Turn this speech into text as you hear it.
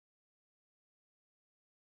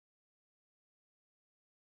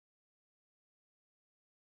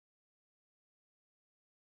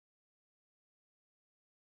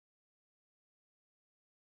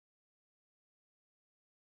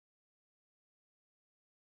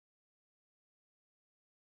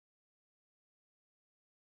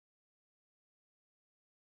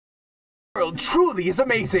world truly is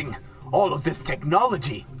amazing. All of this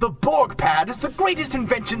technology. The Borg pad is the greatest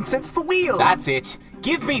invention since the wheel. That's it.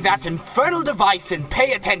 Give me that infernal device and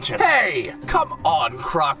pay attention. Hey, come on,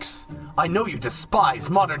 Crux. I know you despise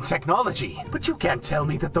modern technology, but you can't tell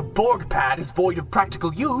me that the Borg pad is void of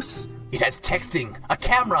practical use. It has texting, a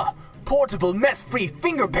camera, portable mess-free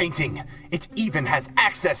finger painting. It even has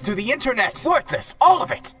access to the internet. Worthless, all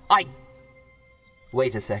of it.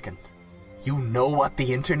 Wait a second. You know what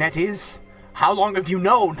the internet is? How long have you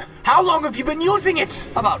known? How long have you been using it?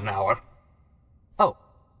 About an hour. Oh,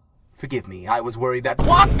 forgive me. I was worried that—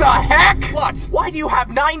 What the heck? What? Why do you have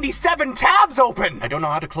 97 tabs open? I don't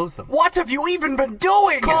know how to close them. What have you even been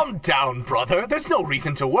doing? Calm down, brother. There's no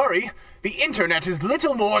reason to worry. The internet is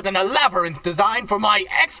little more than a labyrinth designed for my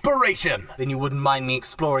exploration. Then you wouldn't mind me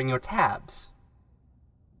exploring your tabs?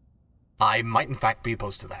 I might in fact be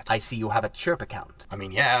opposed to that. I see you have a Chirp account. I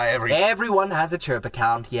mean, yeah, everyone has a Chirp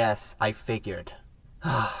account, yes, I figured.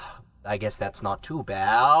 I guess that's not too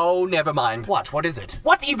bad. Oh, never mind. What is it?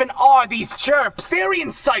 What even are these chirps? Very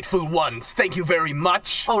insightful ones, thank you very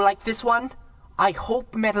much. Oh, like this one? I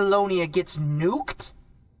hope Metalonia gets nuked?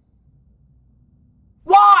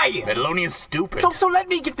 Why? Metalonia's stupid. So let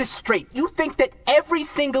me get this straight. You think that every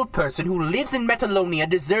single person who lives in Metalonia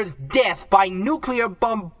deserves death by nuclear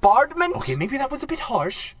bombardment? Okay, maybe that was a bit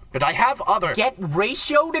harsh, but I have other— Get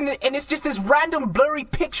ratioed and it's just this random blurry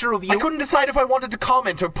picture of you. I couldn't decide if I wanted to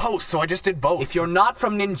comment or post, so I just did both. If you're not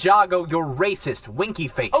from Ninjago, you're racist, winky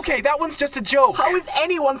face. Okay, that one's just a joke. How is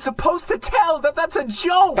anyone supposed to tell that that's a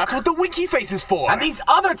joke? That's what the winky face is for. And these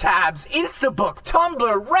other tabs, Instabook,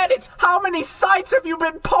 Tumblr, Reddit, how many sites have you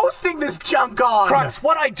been posting this junk on? Crux,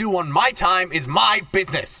 what I do on my time is my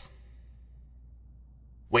business.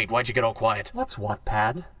 Wait, why'd you get all quiet? What's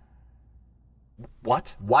Wattpad?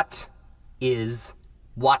 What? What is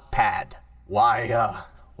Wattpad? Why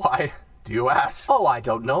do you ask? Oh, I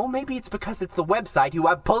don't know. Maybe it's because it's the website you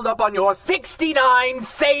have pulled up on your 69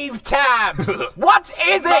 saved tabs. What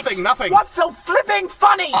is it? Nothing. What's so flipping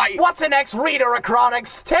funny? What's an X-reader,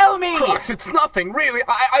 Acronix? Tell me. Crux, it's nothing, really.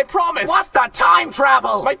 I promise. What the time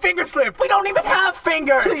travel? My finger slipped. We don't even have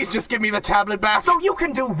fingers. Please just give me the tablet back. So you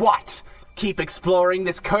can do what? Keep exploring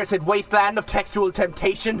this cursed wasteland of textual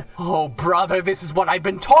temptation? Oh, brother, this is what I've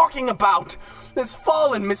been talking about! This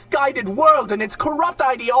fallen, misguided world and its corrupt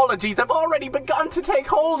ideologies have already begun to take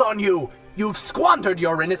hold on you! You've squandered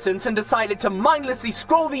your innocence and decided to mindlessly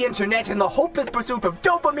scroll the internet in the hopeless pursuit of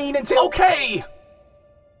dopamine until—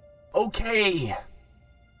 Okay!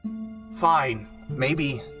 Fine.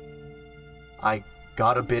 Maybe I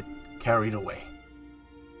got a bit carried away.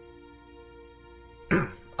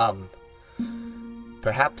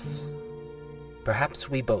 Perhaps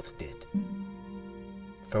we both did.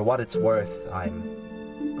 For what it's worth,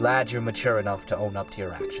 I'm glad you're mature enough to own up to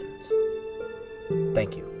your actions.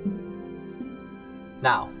 Thank you.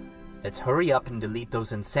 Now, let's hurry up and delete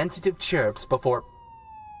those insensitive chirps before—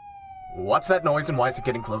 What's that noise and why is it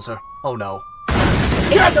getting closer? Oh no.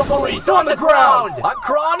 Get the police on the ground!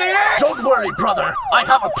 Acronix! Don't worry, brother. I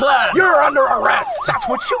have a plan. You're under arrest! That's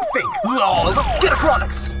what you think! LOL! Get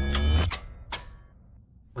Acronix!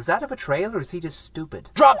 Was that a betrayal or is he just stupid?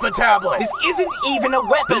 Drop the tablet! This isn't even a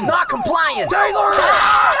weapon! He's not compliant!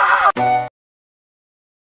 Taser!